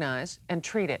recognize and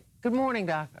treat it. Good morning,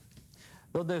 doctor.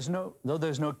 Though there's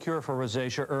no cure for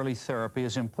rosacea, early therapy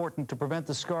is important to prevent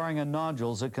the scarring and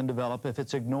nodules that can develop if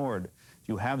it's ignored. If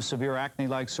you have severe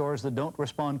acne-like sores that don't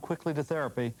respond quickly to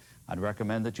therapy, I'd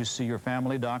recommend that you see your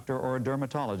family doctor or a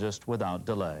dermatologist without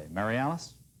delay. Mary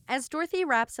Alice? As Dorothy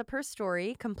wraps up her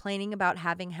story, complaining about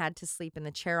having had to sleep in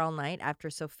the chair all night after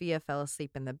Sophia fell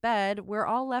asleep in the bed, we're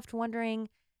all left wondering,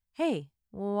 hey,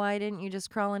 why didn't you just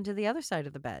crawl into the other side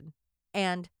of the bed?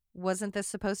 And wasn't this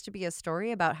supposed to be a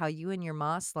story about how you and your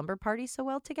ma slumber party so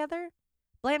well together?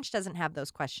 Blanche doesn't have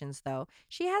those questions, though.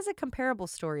 She has a comparable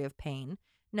story of pain.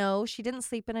 No, she didn't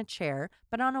sleep in a chair,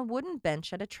 but on a wooden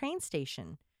bench at a train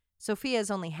station. Sophia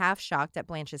is only half shocked at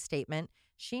Blanche's statement.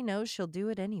 She knows she'll do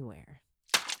it anywhere.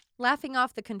 Laughing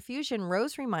off the confusion,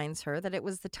 Rose reminds her that it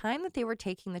was the time that they were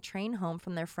taking the train home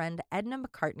from their friend Edna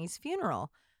McCartney's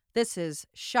funeral. This is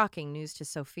shocking news to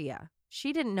Sophia.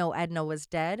 She didn't know Edna was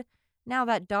dead. Now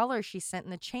that $1 she sent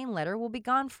in the chain letter will be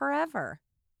gone forever.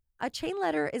 A chain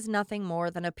letter is nothing more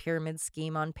than a pyramid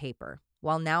scheme on paper.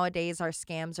 While nowadays our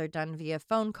scams are done via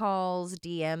phone calls,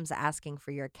 DMs asking for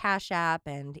your Cash App,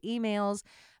 and emails,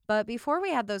 but before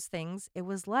we had those things, it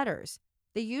was letters.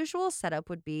 The usual setup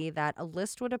would be that a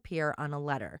list would appear on a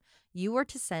letter. You were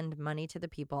to send money to the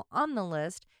people on the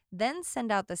list, then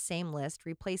send out the same list,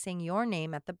 replacing your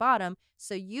name at the bottom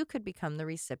so you could become the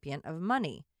recipient of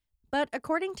money. But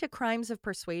according to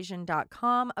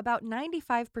crimesofpersuasion.com, about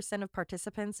 95% of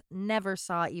participants never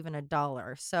saw even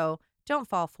 $1, so don't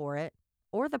fall for it.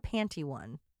 Or the panty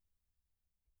one.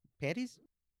 Panties?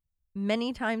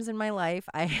 Many times in my life,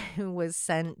 I was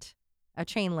sent a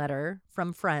chain letter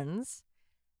from friends,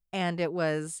 and it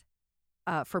was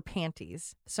for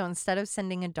panties. So instead of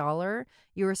sending $1,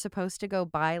 you were supposed to go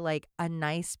buy like a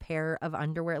nice pair of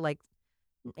underwear, like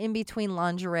in between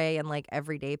lingerie and like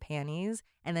everyday panties,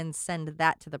 and then send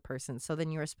that to the person. So then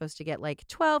you were supposed to get like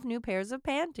 12 new pairs of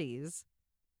panties.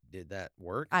 Did that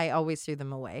work? I always threw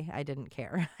them away. I didn't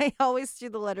care. I always threw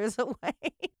the letters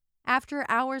away. After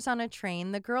hours on a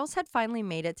train, the girls had finally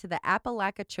made it to the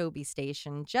Apalachicoby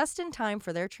station just in time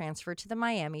for their transfer to the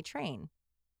Miami train.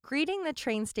 Greeting the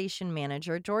train station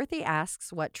manager, Dorothy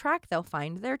asks what track they'll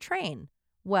find their train.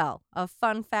 Well, a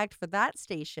fun fact for that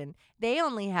station, they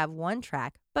only have one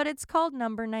track, but it's called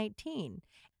number 19.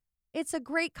 It's a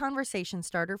great conversation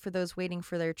starter for those waiting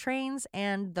for their trains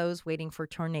and those waiting for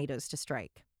tornadoes to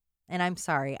strike. And I'm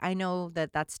sorry, I know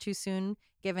that that's too soon,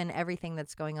 given everything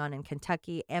that's going on in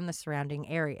Kentucky and the surrounding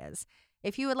areas.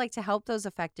 If you would like to help those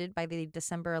affected by the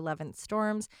December 11th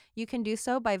storms, you can do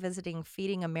so by visiting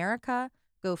Feeding America,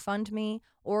 GoFundMe,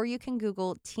 or you can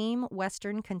Google Team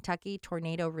Western Kentucky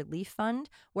Tornado Relief Fund,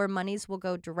 where monies will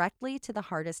go directly to the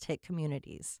hardest hit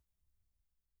communities.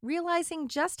 Realizing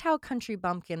just how country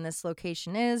bumpkin this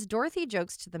location is, Dorothy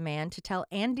jokes to the man to tell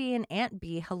Andy and Aunt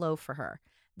Bee hello for her.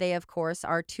 They, of course,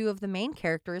 are two of the main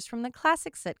characters from the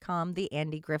classic sitcom The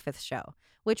Andy Griffith Show,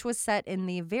 which was set in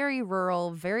the very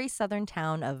rural, very southern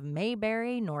town of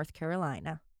Mayberry, North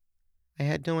Carolina. I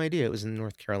had no idea it was in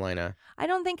North Carolina. I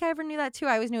don't think I ever knew that, too.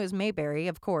 I always knew it was Mayberry,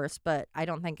 of course, but I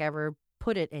don't think I ever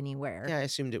put it anywhere. Yeah, I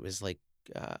assumed it was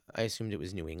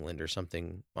New England or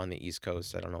something on the East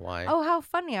Coast. I don't know why. Oh, how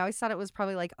funny. I always thought it was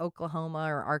probably like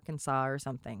Oklahoma or Arkansas or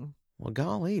something. Well,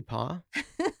 golly, Pa.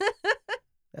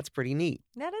 That's pretty neat.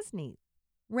 That is neat.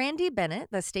 Randy Bennett,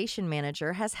 the station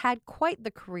manager, has had quite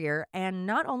the career, and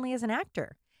not only as an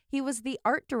actor. He was the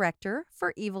art director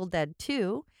for Evil Dead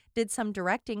 2, did some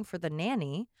directing for The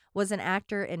Nanny, was an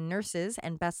actor in Nurses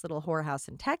and Best Little Whorehouse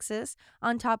in Texas.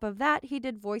 On top of that, he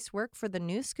did voice work for the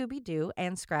new Scooby-Doo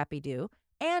and Scrappy-Doo,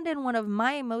 and in one of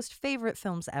my most favorite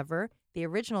films ever, the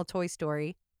original Toy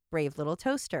Story, Brave Little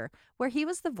Toaster, where he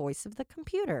was the voice of the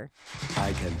computer.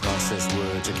 I can process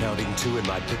words, accounting to, and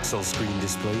my pixel screen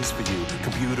displays for you.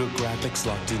 Computer graphics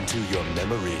locked into your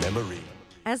memory.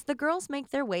 As the girls make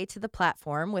their way to the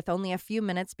platform with only a few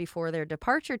minutes before their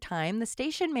departure time, the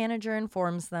station manager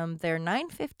informs them their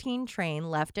 9:15 train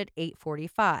left at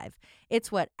 8:45.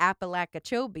 It's what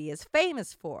Apalacachoby is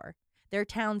famous for. Their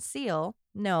town seal,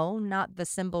 no, not the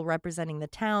symbol representing the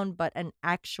town, but an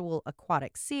actual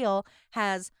aquatic seal,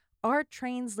 has "Our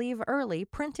trains leave early"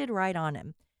 printed right on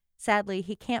him. Sadly,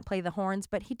 he can't play the horns,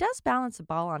 but he does balance a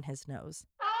ball on his nose.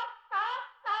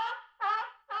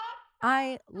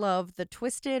 I love the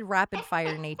twisted,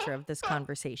 rapid-fire nature of this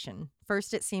conversation.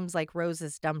 First, it seems like Rose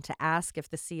is dumb to ask if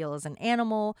the seal is an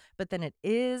animal, but then it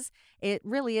is. It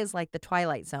really is like The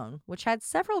Twilight Zone, which had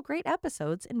several great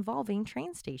episodes involving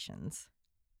train stations.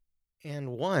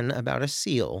 And one about a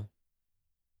seal.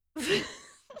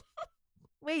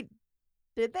 Wait,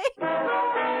 did they?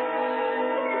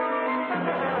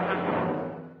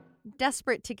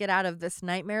 Desperate to get out of this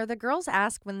nightmare, the girls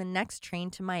ask when the next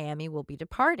train to Miami will be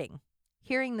departing.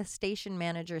 Hearing the station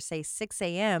manager say 6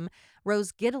 a.m.,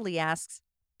 Rose giddily asks,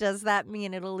 "Does that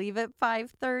mean it'll leave at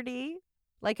 5:30?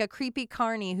 Like a creepy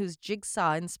carny whose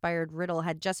jigsaw-inspired riddle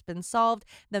had just been solved,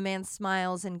 the man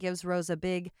smiles and gives Rose a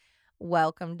big,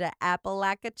 "Welcome to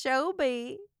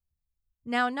Apalacachoby."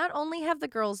 Now, not only have the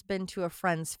girls been to a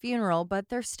friend's funeral, but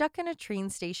they're stuck in a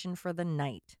train station for the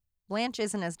night. Blanche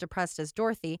isn't as depressed as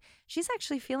Dorothy. She's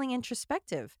actually feeling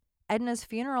introspective. Edna's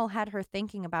funeral had her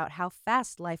thinking about how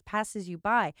fast life passes you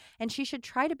by, and she should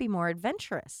try to be more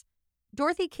adventurous.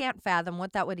 Dorothy can't fathom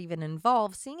what that would even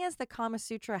involve, seeing as the Kama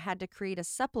Sutra had to create a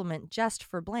supplement just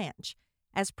for Blanche.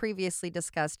 As previously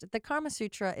discussed, the Kama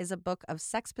Sutra is a book of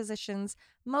sex positions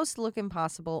most look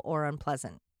impossible or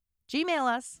unpleasant. Gmail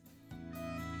us.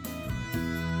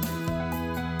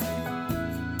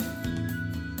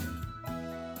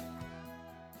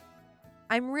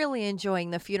 I'm really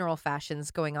enjoying the funeral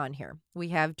fashions going on here. We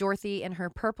have Dorothy in her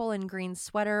purple and green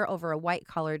sweater over a white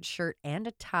collared shirt and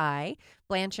a tie.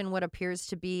 Blanche in what appears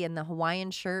to be in the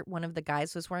Hawaiian shirt one of the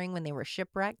guys was wearing when they were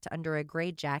shipwrecked under a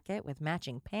gray jacket with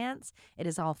matching pants. It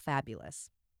is all fabulous.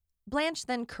 Blanche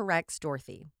then corrects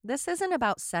Dorothy. This isn't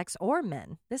about sex or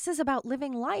men. This is about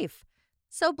living life.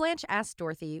 So Blanche asks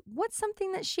Dorothy what's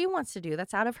something that she wants to do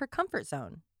that's out of her comfort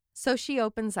zone. So she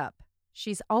opens up.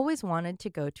 She's always wanted to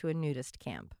go to a nudist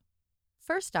camp.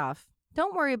 First off,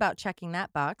 don't worry about checking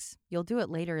that box. You'll do it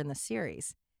later in the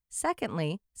series.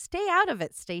 Secondly, stay out of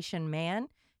it, station man.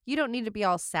 You don't need to be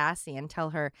all sassy and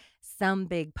tell her some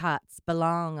big pots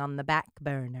belong on the back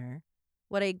burner.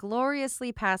 What a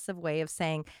gloriously passive way of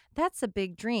saying that's a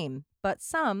big dream, but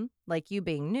some, like you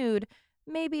being nude,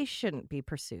 maybe shouldn't be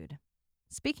pursued.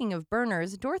 Speaking of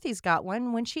burners, Dorothy's got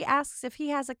one when she asks if he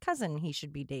has a cousin he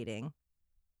should be dating.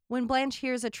 When Blanche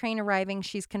hears a train arriving,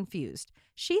 she's confused.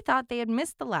 She thought they had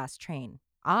missed the last train.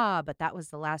 Ah, but that was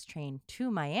the last train to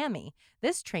Miami.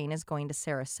 This train is going to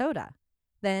Sarasota.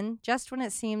 Then, just when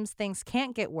it seems things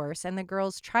can't get worse and the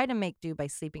girls try to make do by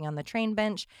sleeping on the train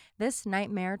bench, this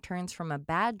nightmare turns from a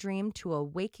bad dream to a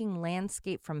waking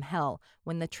landscape from hell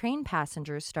when the train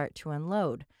passengers start to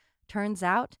unload. Turns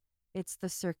out, it's the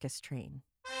circus train.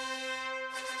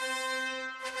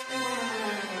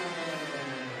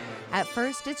 At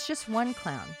first, it's just one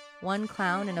clown. One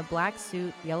clown in a black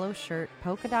suit, yellow shirt,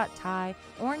 polka dot tie,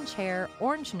 orange hair,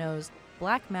 orange nose,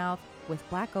 black mouth, with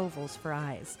black ovals for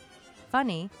eyes.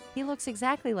 Funny, he looks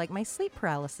exactly like my sleep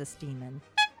paralysis demon.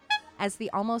 As the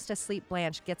almost asleep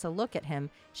Blanche gets a look at him,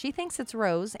 she thinks it's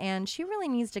Rose, and she really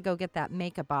needs to go get that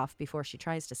makeup off before she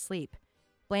tries to sleep.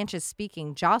 Blanche's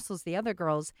speaking jostles the other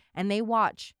girls, and they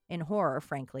watch, in horror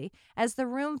frankly, as the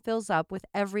room fills up with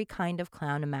every kind of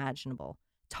clown imaginable.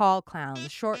 Tall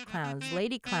clowns, short clowns,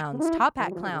 lady clowns, top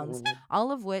hat clowns,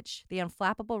 all of which the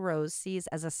unflappable Rose sees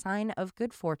as a sign of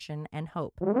good fortune and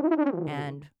hope.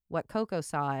 And what Coco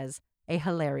saw as a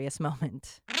hilarious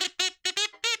moment.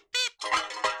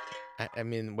 I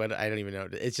mean, what I don't even know.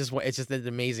 It's just an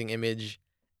amazing image,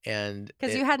 and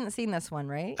because you hadn't seen this one,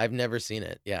 right? I've never seen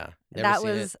it. Yeah, that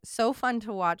was so fun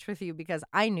to watch with you because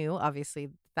I knew obviously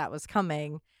that was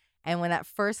coming. And when that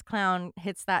first clown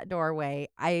hits that doorway,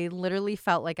 I literally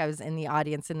felt like I was in the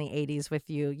audience in the 80s with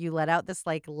you. You let out this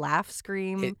like laugh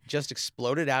scream. It just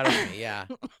exploded out of me. Yeah.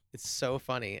 It's so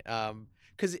funny.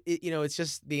 Because it's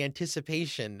just the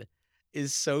anticipation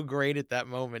is so great at that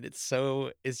moment. It's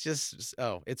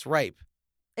ripe.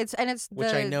 It's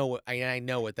which I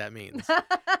know what that means.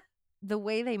 the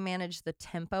way they manage the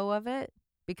tempo of it,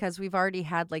 because we've already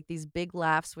had like these big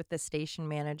laughs with the station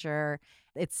manager.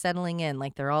 It's settling in,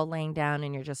 like they're all laying down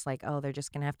and you're just like, oh, they're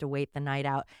just going to have to wait the night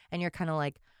out. And you're kind of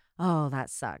like, oh, that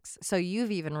sucks. So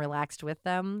you've even relaxed with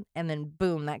them. And then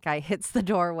boom, that guy hits the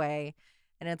doorway.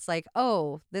 And it's like,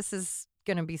 oh, this is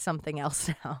going to be something else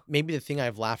now. Maybe the thing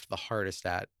I've laughed the hardest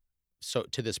at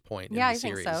to this point in Yeah, the I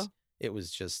think series. so. It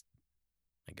was just,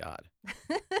 my God.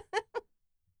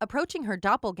 Approaching her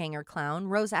doppelganger clown,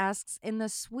 Rose asks in the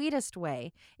sweetest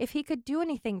way if he could do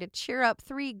anything to cheer up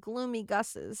 3 gloomy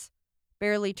Gusses.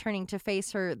 Barely turning to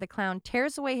face her, the clown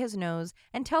tears away his nose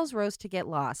and tells Rose to get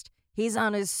lost. He's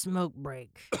on his smoke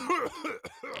break.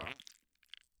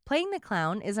 Playing the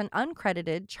clown is an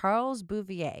uncredited Charles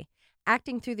Bouvier.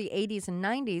 Acting through the 80s and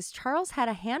 90s, Charles had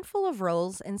a handful of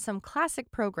roles in some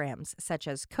classic programs, such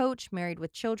as Coach, Married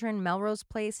with Children, Melrose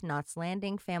Place, Knots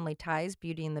Landing, Family Ties,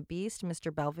 Beauty and the Beast,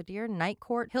 Mr. Belvedere, Night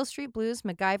Court, Hill Street Blues,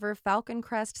 MacGyver, Falcon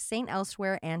Crest, St.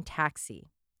 Elsewhere, and Taxi.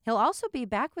 He'll also be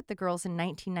back with the girls in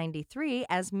 1993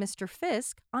 as Mr.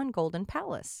 Fisk on Golden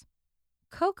Palace.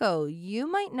 Coco, you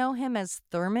might know him as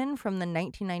Thurman from the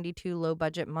 1992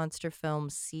 low-budget monster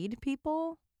film Seed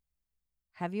People.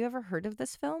 Have you ever heard of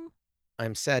this film?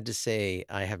 I'm sad to say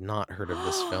I have not heard of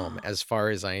this film as far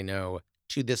as I know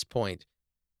to this point.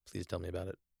 Please tell me about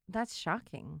it. That's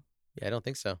shocking. Yeah, I don't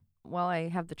think so. Well, I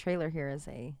have the trailer here as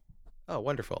a... Oh,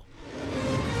 wonderful.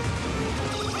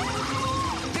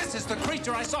 This is the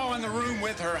creature I saw in the room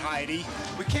with her, Heidi.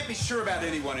 We can't be sure about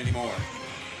anyone anymore.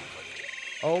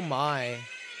 Oh, my.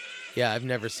 Yeah, I've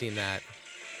never seen that.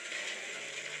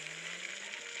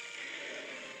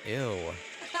 Ew.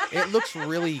 It looks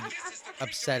really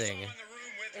upsetting.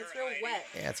 It's real wet.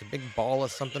 Yeah, it's a big ball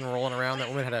of something rolling around. That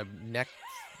woman had a neck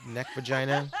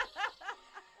vagina.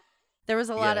 There was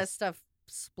a lot of Yes. stuff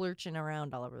splurching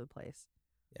around all over the place.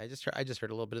 Yeah, I just heard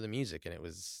a little bit of the music, and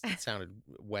it sounded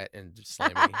wet and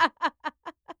slimy.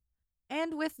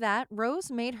 And with that,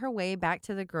 Rose made her way back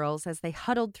to the girls as they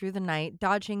huddled through the night,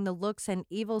 dodging the looks and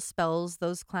evil spells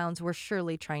those clowns were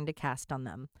surely trying to cast on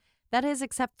them. That is,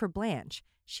 except for Blanche.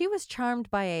 She was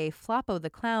charmed by a Floppo the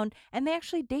clown, and they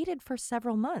actually dated for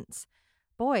several months.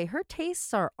 Boy, her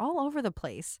tastes are all over the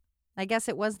place. I guess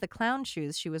it was the clown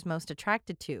shoes she was most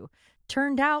attracted to.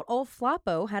 Turned out old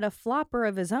Floppo had a flopper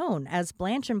of his own, as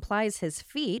Blanche implies his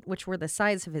feet, which were the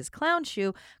size of his clown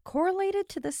shoe, correlated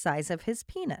to the size of his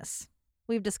penis.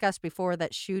 We've discussed before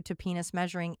that shoe to penis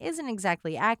measuring isn't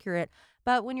exactly accurate,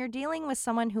 but when you're dealing with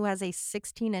someone who has a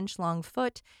 16-inch long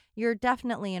foot, you're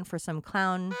definitely in for some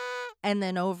clown and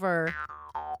then over,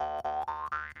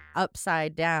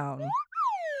 upside down,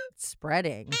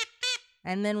 spreading.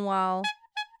 And then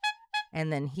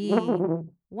and then he,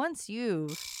 once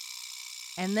used,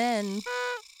 and then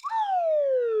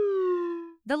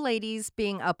the ladies,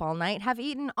 being up all night, have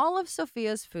eaten all of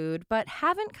Sophia's food, but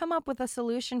haven't come up with a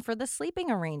solution for the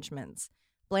sleeping arrangements.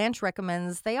 Blanche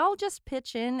recommends they all just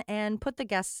pitch in and put the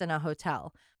guests in a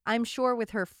hotel. I'm sure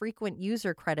with her frequent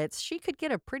user credits, she could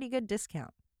get a pretty good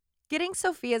discount. Getting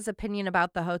Sophia's opinion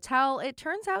about the hotel, it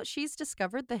turns out she's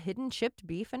discovered the hidden chipped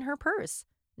beef in her purse.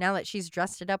 Now that she's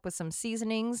dressed it up with some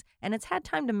seasonings and it's had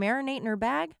time to marinate in her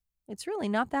bag, it's really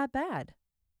not that bad.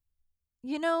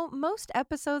 You know, most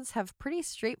episodes have pretty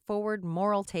straightforward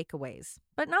moral takeaways,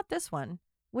 but not this one,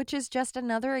 which is just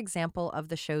another example of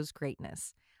the show's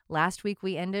greatness. Last week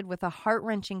we ended with a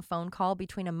heart-wrenching phone call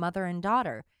between a mother and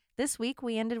daughter. This week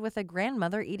we ended with a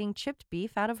grandmother eating chipped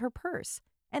beef out of her purse.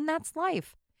 And that's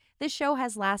life. This show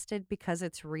has lasted because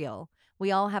it's real.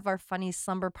 We all have our funny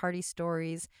slumber party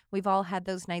stories. We've all had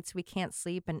those nights we can't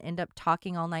sleep and end up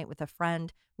talking all night with a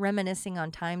friend, reminiscing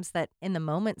on times that in the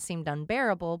moment seemed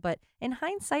unbearable, but in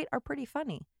hindsight are pretty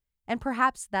funny. And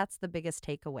perhaps that's the biggest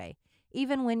takeaway.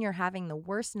 Even when you're having the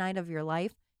worst night of your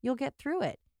life, you'll get through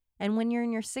it. And when you're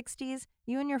in your 60s,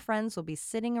 you and your friends will be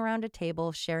sitting around a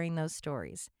table sharing those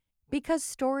stories. Because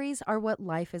stories are what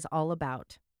life is all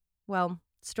about. Well,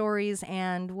 stories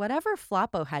and whatever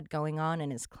Floppo had going on in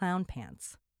his clown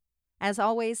pants. As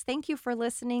always, thank you for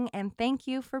listening and thank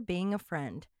you for being a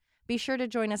friend. Be sure to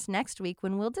join us next week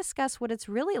when we'll discuss what it's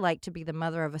really like to be the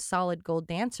mother of a solid gold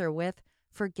dancer with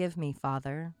Forgive Me,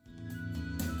 Father.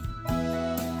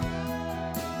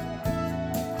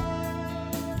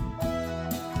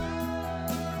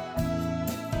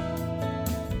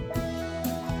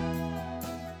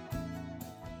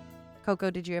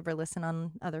 Coco, did you ever listen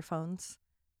on other phones?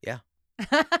 Yeah.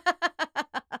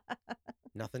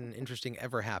 Nothing interesting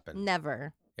ever happened.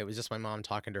 Never. It was just my mom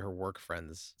talking to her work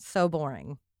friends. So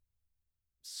boring.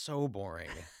 So boring.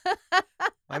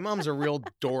 My mom's a real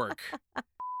dork.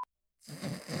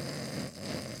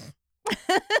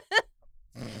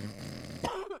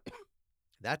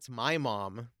 That's my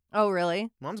mom. Oh,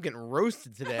 really? Mom's getting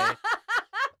roasted today.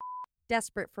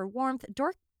 Desperate for warmth.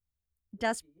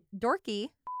 Dorky.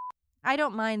 I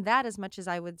don't mind that as much as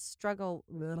I would struggle.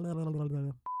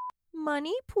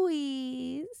 Money,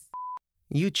 please.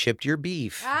 You chipped your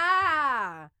beef.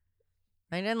 Ah!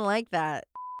 I didn't like that.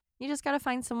 You just got to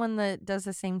find someone that does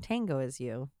the same tango as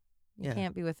you. You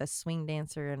can't be with a swing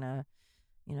dancer and a,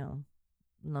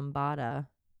 lambada.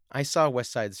 I saw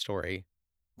West Side Story.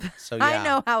 So yeah. I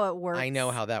know how it works. I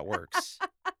know how that works.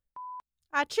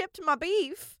 I chipped my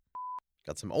beef.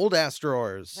 Got some old ass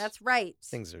drawers. That's right.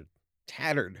 Things are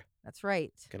tattered. That's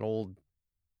right. Like an old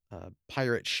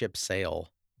pirate ship sail.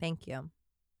 Thank you.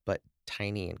 But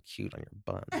tiny and cute on your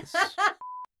buns.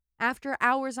 After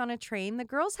hours on a train, the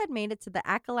girls had made it to the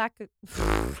Akalaka.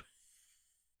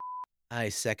 I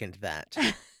second that.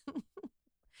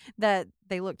 That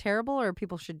they look terrible, or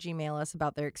people should Gmail us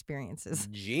about their experiences?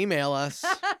 Gmail us.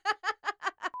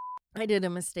 I did a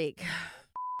mistake.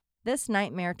 This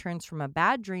nightmare turns from a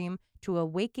bad dream to a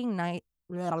waking night.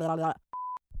 Well,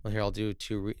 here, I'll do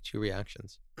two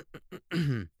reactions.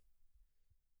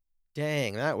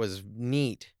 Dang, that was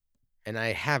neat. And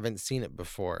I haven't seen it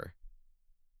before.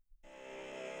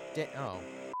 Oh.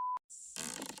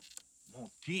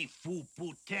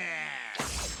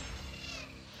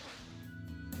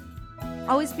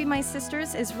 Always Be My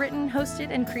Sisters is written, hosted,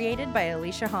 and created by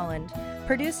Alicia Holland.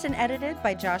 Produced and edited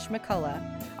by Josh McCullough.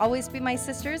 Always Be My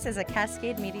Sisters is a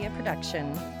Cascade Media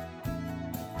production.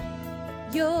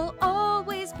 You'll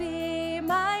always be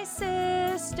my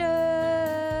sister.